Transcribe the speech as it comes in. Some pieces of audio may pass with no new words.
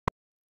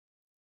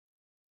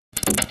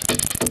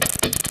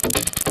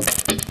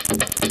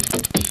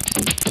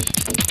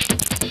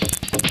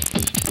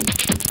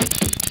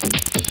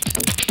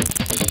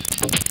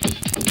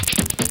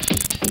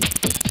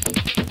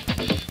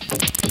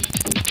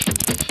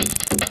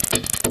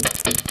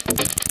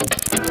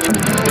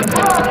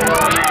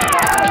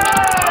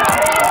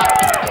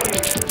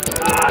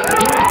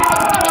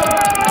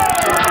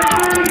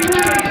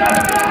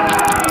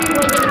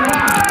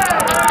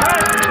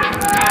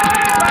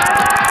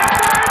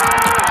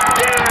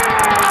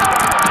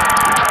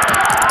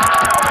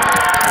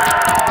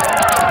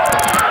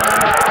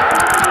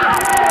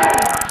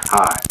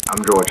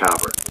I'm George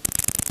Halbert.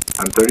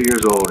 I'm 30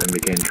 years old and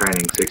began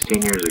training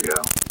 16 years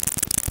ago.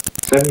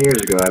 7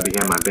 years ago, I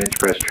began my bench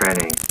press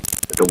training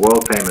at the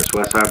world-famous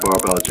Westside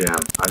Barbell Gym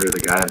under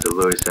the guidance of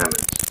Louis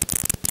Simmons.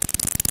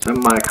 Some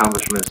of my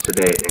accomplishments to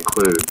date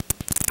include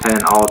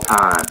 10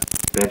 all-time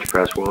bench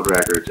press world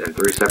records in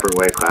 3 separate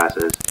weight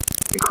classes,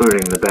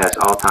 including the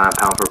best all-time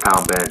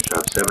pound-for-pound bench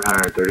of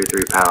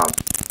 733 pounds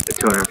at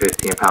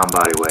 215 pound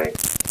body weight,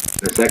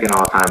 and the second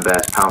all-time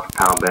best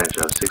pound-for-pound bench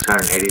of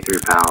 683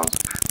 pounds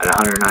at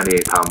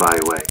 198 pound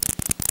body weight.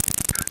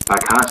 By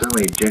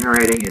constantly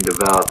generating and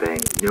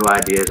developing new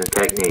ideas and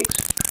techniques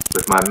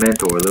with my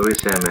mentor Louis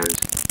Simmons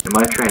and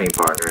my training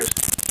partners,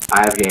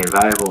 I have gained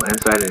valuable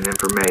insight and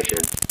information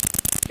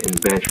in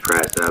bench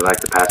press that I'd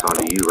like to pass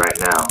on to you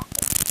right now.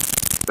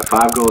 The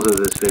 5 goals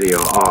of this video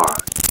are: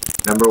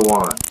 number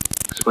 1,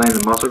 explain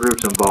the muscle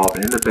groups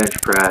involved in the bench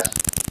press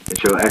and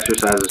show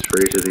exercises for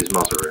each of these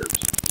muscle groups.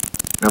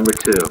 Number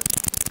 2,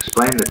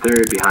 explain the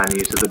theory behind the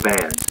use of the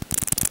bands.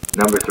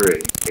 Number 3,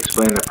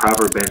 explain the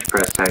proper bench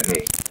press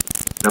technique.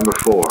 Number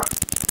 4,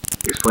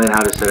 explain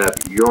how to set up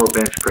your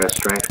bench press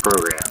strength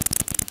program.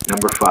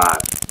 Number 5,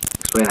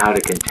 explain how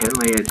to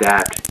continually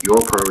adapt your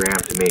program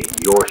to meet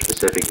your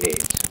specific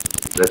needs.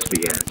 Let's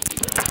begin.